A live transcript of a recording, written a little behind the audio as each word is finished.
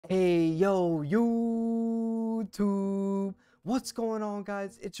Hey yo, YouTube! What's going on,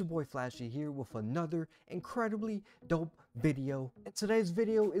 guys? It's your boy Flashy here with another incredibly dope video. And today's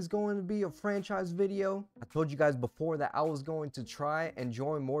video is going to be a franchise video. I told you guys before that I was going to try and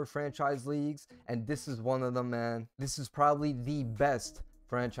join more franchise leagues, and this is one of them, man. This is probably the best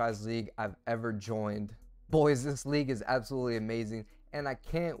franchise league I've ever joined. Boys, this league is absolutely amazing, and I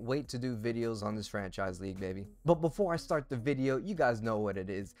can't wait to do videos on this franchise league, baby. But before I start the video, you guys know what it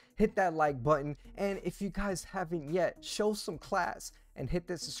is. Hit that like button, and if you guys haven't yet, show some class and hit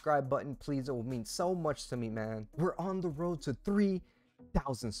that subscribe button, please. It will mean so much to me, man. We're on the road to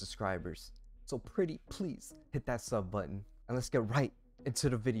 3,000 subscribers. So please hit that sub button, and let's get right into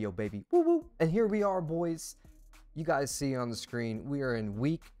the video, baby. Woo woo. And here we are, boys. You guys see on the screen, we are in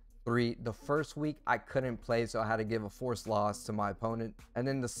week 3. The first week I couldn't play, so I had to give a forced loss to my opponent, and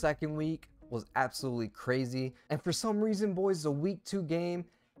then the second week was absolutely crazy. And for some reason, boys, the week 2 game,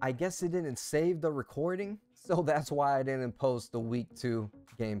 I guess it didn't save the recording, so that's why I didn't post the week 2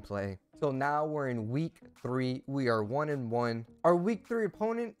 gameplay. So now we're in week 3. We are 1-1. Our week 3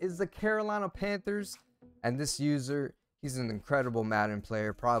 opponent is the Carolina Panthers, and this user, he's an incredible Madden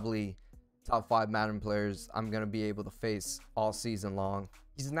player, probably top 5 Madden players I'm gonna be able to face all season long.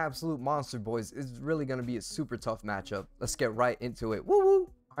 He's an absolute monster, boys. It's really going to be a super tough matchup. Let's get right into it. Woo woo.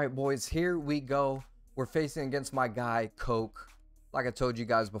 All right, boys, here we go. We're facing against my guy, Coke. Like I told you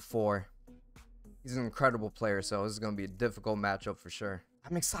guys before, he's an incredible player, so this is going to be a difficult matchup for sure.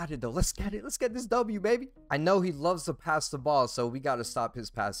 I'm excited, though. Let's get it. Let's get this W, baby. I know he loves to pass the ball, so we got to stop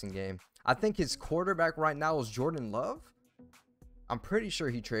his passing game. I think his quarterback right now is Jordan Love. I'm pretty sure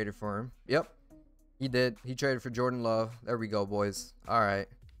he traded for him. Yep. He did. He traded for Jordan Love. There we go, boys. All right.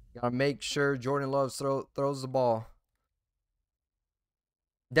 Gotta make sure Jordan Love throws the ball.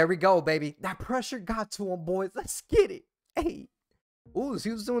 There we go, baby. That pressure got to him, boys. Let's get it. Hey. Ooh, so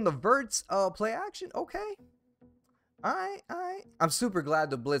he was doing the verts play action. Okay. All right. All right. I'm super glad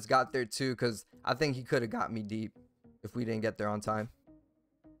the blitz got there, too, because I think he could have got me deep if we didn't get there on time.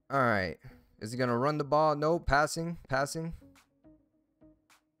 All right. Is he going to run the ball? No. Passing. Passing.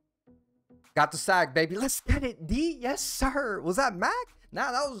 Got the sack, baby. Let's get it, D. Yes, sir. Was that Mac?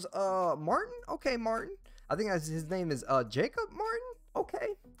 Nah, that was Martin. Okay, Martin. I think his name is Jacob Martin. Okay,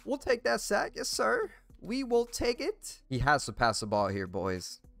 we'll take that sack. Yes, sir. We will take it. He has to pass the ball here,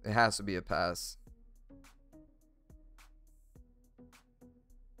 boys. It has to be a pass.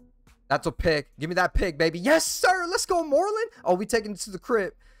 That's a pick. Give me that pick, baby. Yes, sir. Let's go, Moreland. Oh, we taking it to the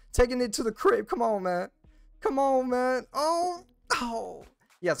crib. Taking it to the crib. Come on, man. Come on, man. Oh.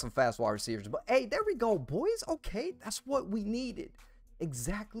 He had some fast wide receivers, but hey, there we go, boys. Okay, that's what we needed.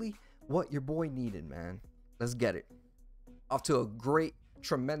 Exactly what your boy needed, man. Let's get it. Off to a great,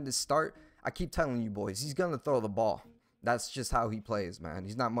 tremendous start. I keep telling you, boys, he's gonna throw the ball. That's just how he plays, man.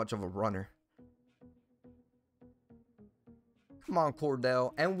 He's not much of a runner. Come on,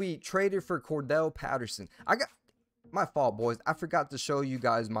 Cordell. And we traded for Cordell Patterson. My fault, boys. I forgot to show you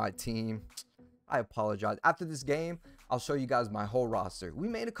guys my team. I apologize. After this game, I'll show you guys my whole roster. We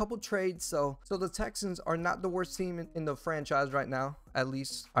made a couple trades, so the Texans are not the worst team in the franchise right now, at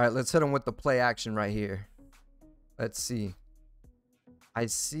least. All right, let's hit them with the play action right here. Let's see. I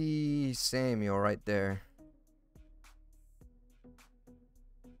see Samuel right there.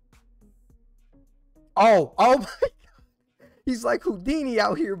 Oh my God. He's like Houdini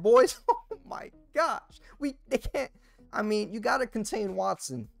out here, boys. Oh my gosh. They can't. I mean, you got to contain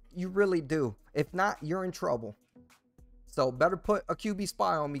Watson. You really do. If not, you're in trouble. So better put a QB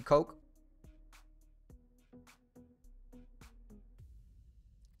spy on me, Coke.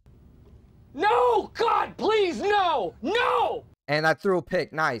 No! God, please, no! No! And I threw a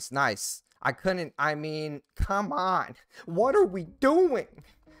pick. Nice, nice. I mean, come on. What are we doing?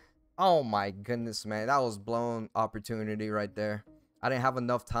 Oh my goodness, man. That was blown opportunity right there. I didn't have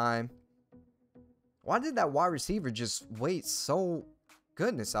enough time. Why did that wide receiver just wait so...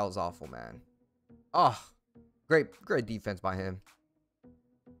 Goodness, that was awful, man. Oh, great defense by him.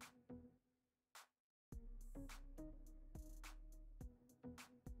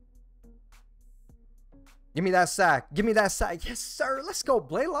 Give me that sack. Give me that sack. Yes, sir. Let's go,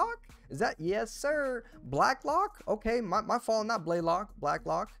 Blaylock. Is that? Yes, sir. Blacklock. Okay, my fault. Not Blaylock.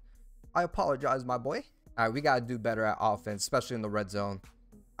 Blacklock. I apologize, my boy. All right, we got to do better at offense, especially in the red zone.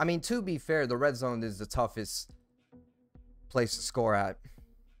 I mean, to be fair, the red zone is the toughest place to score at.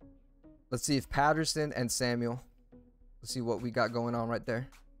 Let's see if Patterson and Samuel. Let's see what we got going on right there.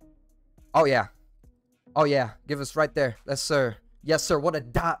 Oh yeah. Oh yeah. Give us right there. Yes, sir. Yes, sir. What a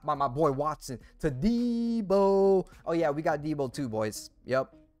dot by my boy Watson to Debo. Oh yeah, we got Debo too, boys.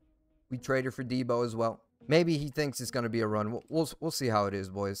 Yep. We traded for Debo as well. Maybe he thinks it's going to be a run. We'll see how it is,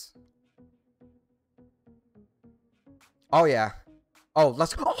 boys. Oh, yeah. Oh,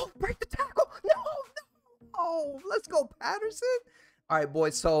 let's go. Oh, break the tackle. No. Oh, let's go, Patterson. All right,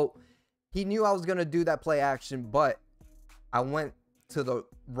 boys. So he knew I was going to do that play action, but I went to the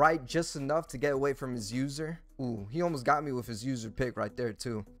right just enough to get away from his user. Ooh, he almost got me with his user pick right there,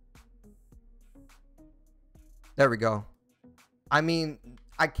 too. There we go. I mean,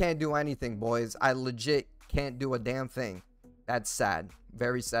 I can't do anything, boys. I legit can't do a damn thing. That's sad.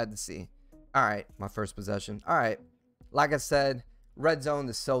 Very sad to see. All right, my first possession. All right. Like I said, red zone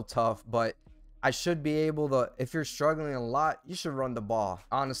is so tough, but I should be able to, if you're struggling a lot, you should run the ball.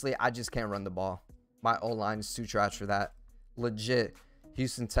 Honestly, I just can't run the ball. My O-line is too trash for that. Legit.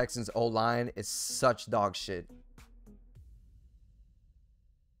 Houston Texans O-line is such dog shit.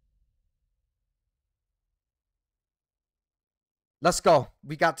 Let's go.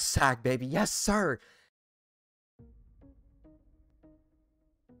 We got the sack, baby. Yes, sir.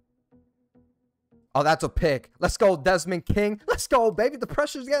 Oh, that's a pick. Let's go, Desmond King. Let's go, baby. The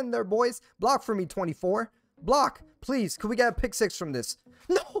pressure's getting there, boys. Block for me, 24. Block, please. Could we get a pick 6 from this?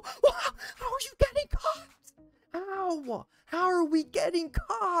 No. How are you getting caught? How? How are we getting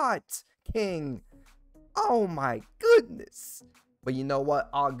caught, King? Oh, my goodness. But you know what?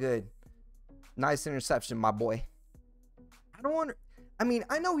 All good. Nice interception, my boy. I don't want. I mean,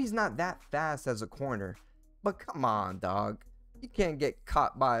 I know he's not that fast as a corner, but come on, dog. You can't get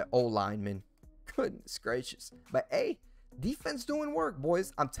caught by an O-lineman. Goodness gracious. But hey, defense doing work,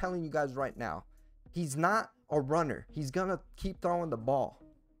 boys. I'm telling you guys right now. He's not a runner. He's gonna keep throwing the ball.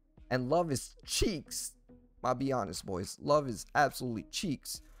 And love his cheeks. I'll be honest, boys. Love is absolutely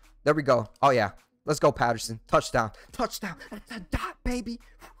cheeks. There we go. Oh yeah. Let's go, Patterson. Touchdown. Touchdown. That's a dot, baby.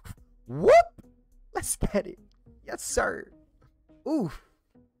 Whoop. Let's get it. Yes, sir. Ooh,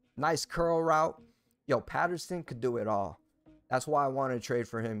 nice curl route. Yo, Patterson could do it all. That's why I want to trade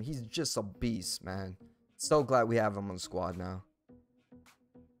for him. He's just a beast, man. So glad we have him on the squad now.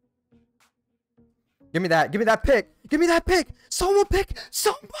 Give me that. Give me that pick. Give me that pick. Somebody pick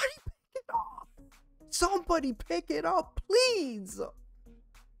it up. Somebody pick it up, please.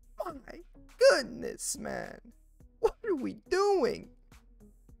 My goodness, man. What are we doing?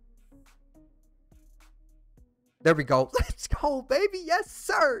 There we go. Let's go, baby. Yes,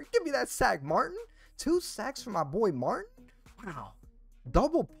 sir. Give me that sack, Martin. 2 sacks for my boy Martin. Wow.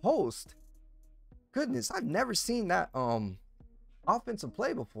 Double post. Goodness, I've never seen that offensive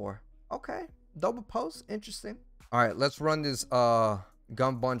play before. Okay. Double post. Interesting. All right, let's run this gun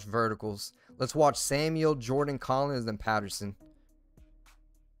bunch verticals. Let's watch Samuel, Jordan, Collins, and Patterson.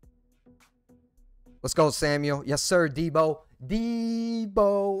 Let's go, Samuel. Yes, sir, Debo.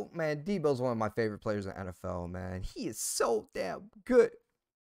 Debo. Man, Debo's one of my favorite players in the NFL, man. He is so damn good.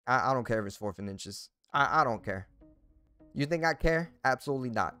 I don't care if it's 4th and inches. I don't care. You think I care?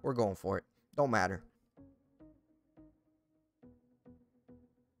 Absolutely not. We're going for it. Don't matter.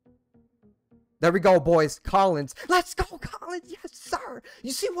 There we go, boys. Collins. Let's go, Collins. Yes, sir.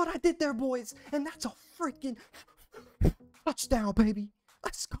 You see what I did there, boys? And that's a freaking touchdown, baby.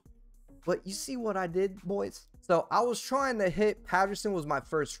 Let's go. But you see what I did, boys? So I was trying to hit Patterson was my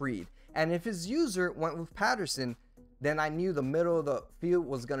first read. And if his user went with Patterson, then I knew the middle of the field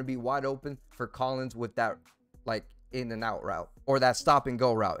was going to be wide open for Collins with that, like, in and out route. Or that stop and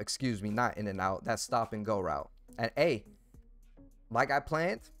go route. Excuse me, not in and out. That stop and go route. And, hey, like I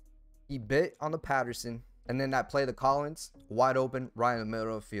planned, he bit on the Patterson. And then that play to Collins, wide open, right in the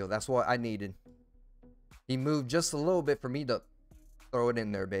middle of the field. That's what I needed. He moved just a little bit for me to throw it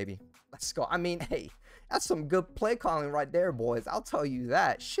in there, baby. Let's go. I mean, hey, that's some good play calling right there, boys. I'll tell you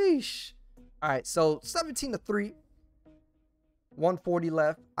that. Sheesh. All right, so 17-3. 140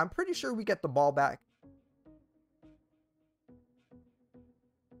 left. I'm pretty sure we get the ball back.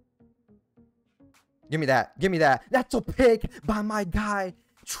 Give me that. Give me that. That's a pick by my guy,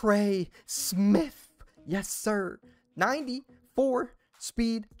 Trey Smith. Yes, sir. 94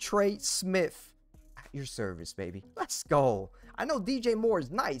 speed, Trey Smith. At your service, baby. Let's go. I know DJ Moore is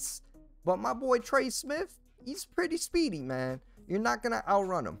nice, but my boy Trey Smith, he's pretty speedy, man. You're not going to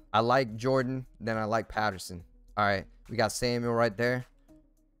outrun him. I like Jordan, then I like Patterson. All right, we got Samuel right there.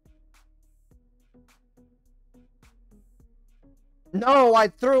 No, I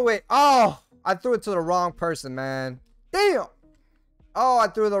threw it. Oh, I threw it to the wrong person, man. Damn. Oh, I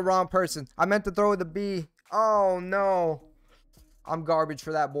threw the wrong person. I meant to throw it to B. Oh, no. I'm garbage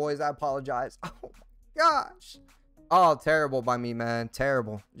for that, boys. I apologize. Oh, my gosh. Oh, terrible by me, man.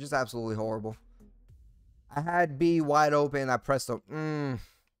 Terrible. Just absolutely horrible. I had B wide open. I pressed the...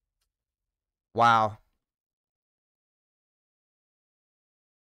 Wow.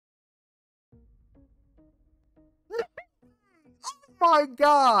 my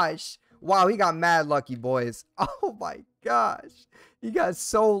gosh. Wow, he got mad lucky, boys. Oh my gosh. He got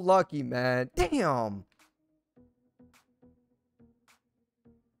so lucky, man. Damn.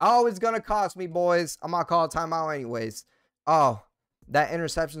 Oh, it's going to cost me, boys. I'm going to call a timeout anyways. Oh, that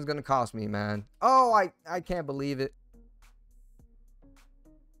interception is going to cost me, man. Oh, I can't believe it.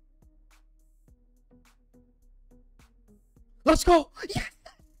 Let's go. Yes.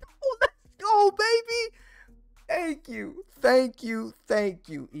 Oh, let's go, baby. Thank you. Thank you. Thank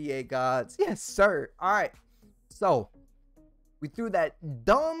you, EA gods. Yes, sir. All right. So, we threw that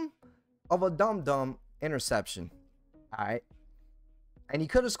dumb interception. All right. And he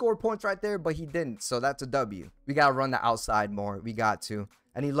could have scored points right there, but he didn't. So, that's a W. We got to run the outside more. We got to.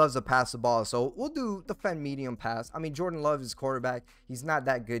 And he loves to pass the ball. So, we'll do defend medium pass. I mean, Jordan Love is quarterback. He's not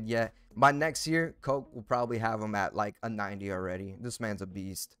that good yet. By next year, Coke will probably have him at like a 90 already. This man's a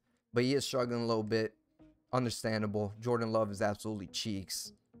beast. But he is struggling a little bit. Understandable. Jordan Love is absolutely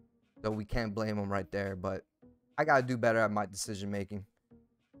cheeks. So we can't blame him right there. But I got to do better at my decision making.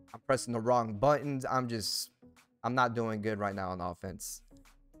 I'm pressing the wrong buttons. I'm not doing good right now on offense.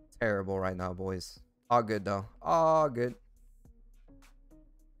 Terrible right now, boys. All good, though. All good.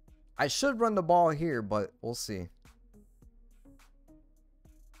 I should run the ball here, but we'll see.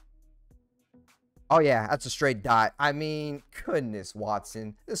 Oh, yeah, that's a straight dot. I mean, goodness,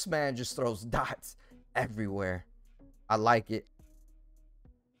 Watson. This man just throws dots everywhere. I like it.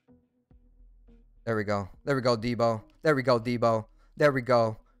 There we go. There we go, Debo. There we go, Debo. There we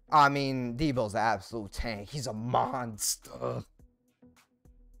go. I mean, Debo's an absolute tank. He's a monster.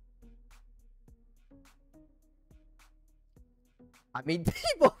 I mean,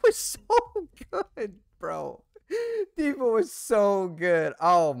 Debo was so good, bro. Debo was so good.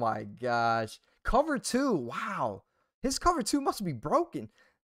 Oh, my gosh. Cover 2. Wow. His cover 2 must be broken.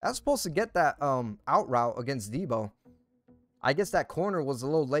 That's supposed to get that out route against Debo. I guess that corner was a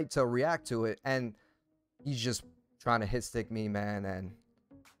little late to react to it. And he's just trying to hit stick me, man. And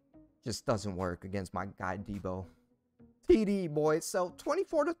just doesn't work against my guy Debo. TD, boys. So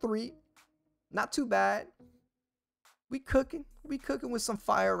 24-3. Not too bad. We cooking. We cooking with some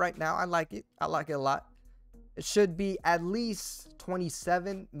fire right now. I like it. I like it a lot. It should be at least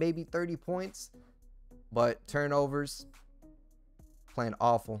 27, maybe 30 points. But turnovers. Playing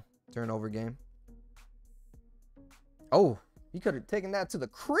awful turnover game. Oh, he could have taken that to the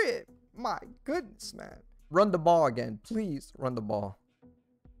crib. My goodness, man. Run the ball again. Please run the ball.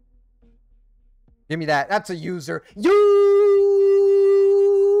 Give me that. That's a user. User.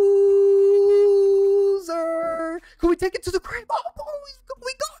 Can we take it to the crib? Oh,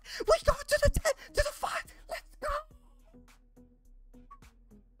 we go to the 10, to the 5. Let's go.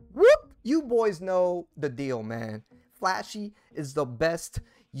 Whoop. You boys know the deal, man. Flashy is the best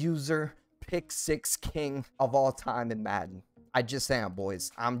user pick 6 king of all time in Madden. I just am,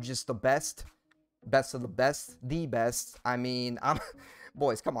 boys. I'm just the best. Best of the best. The best. I mean,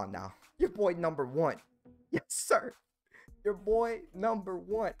 boys, come on now. Your boy number 1. Yes, sir. Your boy number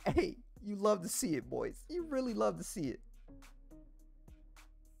 1. Hey, you love to see it, boys. You really love to see it.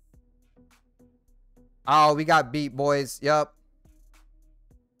 Oh, we got beat, boys. Yup.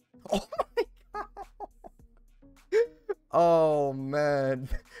 Oh, my God. Oh, man.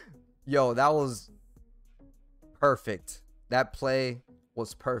 Yo, that was perfect. That play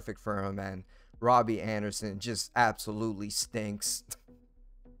was perfect for him, man. Robbie Anderson just absolutely stinks.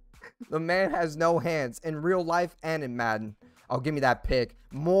 The man has no hands in real life and in Madden. Oh, give me that pick.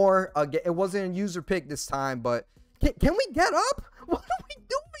 More. It wasn't a user pick this time, but can we get up? What are we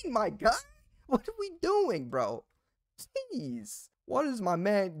doing, my guy? What are we doing, bro? Jeez. What is my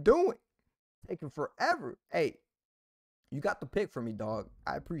man doing? Taking forever. Hey, you got the pick for me, dog.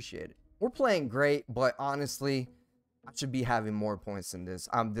 I appreciate it. We're playing great, but honestly, I should be having more points than this.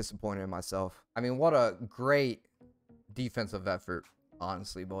 I'm disappointed in myself. I mean, what a great defensive effort,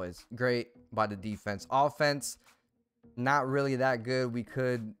 honestly, boys. Great by the defense. Offense, not really that good. We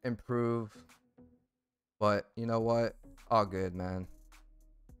could improve, but you know what? All good, man.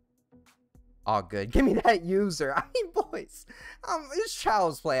 All good. Give me that user. I mean, boys, it's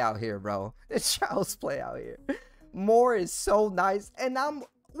child's play out here, bro. It's child's play out here. Moore is so nice, and I'm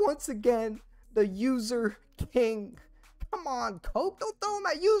once again the user king. Come on, Coke. Don't throw him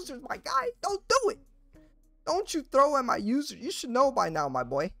at users, my guy. Don't do it. Don't you throw at my users. You should know by now, my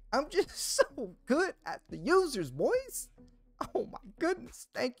boy. I'm just so good at the users, boys. Oh, my goodness.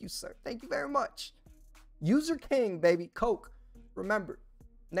 Thank you, sir. Thank you very much. User king, baby. Coke. Remember,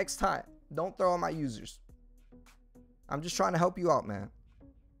 next time, don't throw at my users. I'm just trying to help you out, man.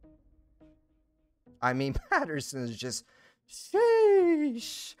 I mean, Patterson is just,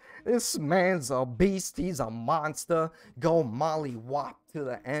 sheesh. This man's a beast. He's a monster. Go molly wop to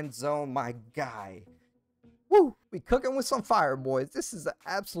the end zone, my guy. Woo! We cooking with some fire, boys. This is an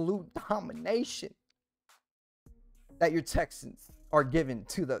absolute domination that your Texans are giving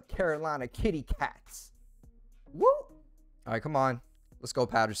to the Carolina Kitty Cats. Woo! All right, come on. Let's go,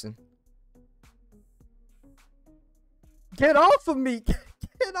 Patterson. Get off of me.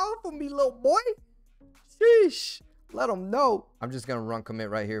 Get off of me, little boy. Sheesh. Let them know. I'm just going to run commit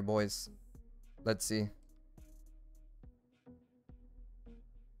right here, boys. Let's see.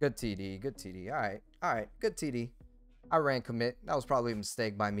 Good TD. Good TD. All right. All right. Good TD. I ran commit. That was probably a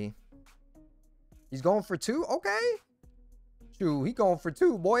mistake by me. He's going for 2. Okay. True. He going for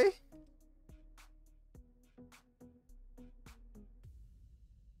 2, boy.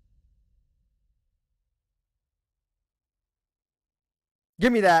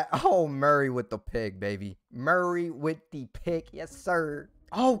 Give me that. Oh, Murray with the pick, baby. Murray with the pick. Yes, sir.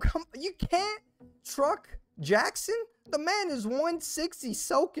 Oh, come. You can't truck Jackson? The man is 160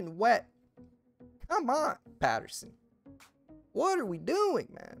 soaking wet. Come on, Patterson. What are we doing,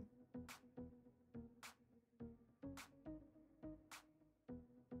 man?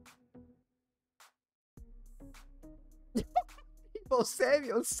 Debo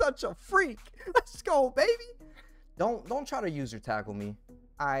Samuel's such a freak. Let's go, baby. Don't try to user tackle me.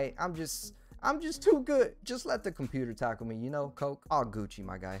 I'm just too good. Just let the computer tackle me, you know, Coke. All Gucci,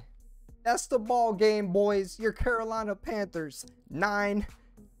 my guy. That's the ball game, boys. Your Carolina Panthers 9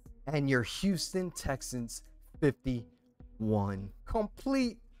 and your Houston Texans 51.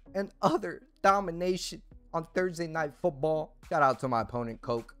 Complete and utter domination on Thursday Night Football. Shout out to my opponent,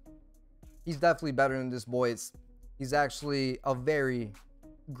 Coke. He's definitely better than this, boys. He's actually a very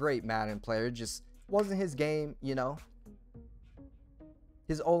great Madden player. Just wasn't his game, you know.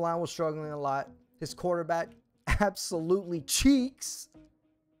 His O-line was struggling a lot. His quarterback absolutely cheeks.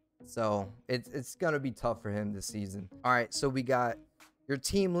 So it's going to be tough for him this season. All right, so we got your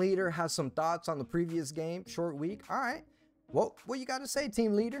team leader has some thoughts on the previous game. Short week. All right. What you got to say,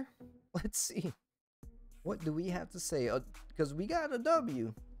 team leader? Let's see. What do we have to say? Because we got a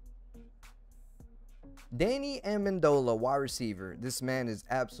W. Danny Amendola, wide receiver. This man is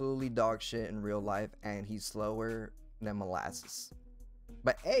absolutely dog shit in real life, and he's slower than molasses.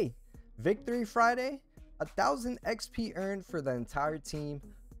 But hey, Victory Friday, 1,000 XP earned for the entire team.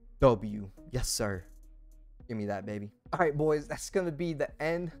 W. Yes, sir. Give me that, baby. All right, boys, that's going to be the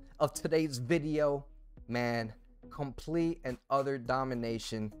end of today's video. Man, complete and utter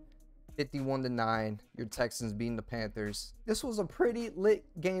domination. 51-9. Your Texans beating the Panthers. This was a pretty lit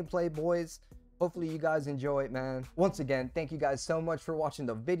gameplay, boys. Hopefully you guys enjoy it, man. Once again, thank you guys so much for watching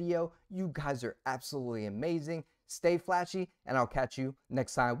the video. You guys are absolutely amazing. Stay flashy, and I'll catch you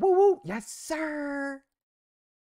next time. Woo woo. Yes, sir.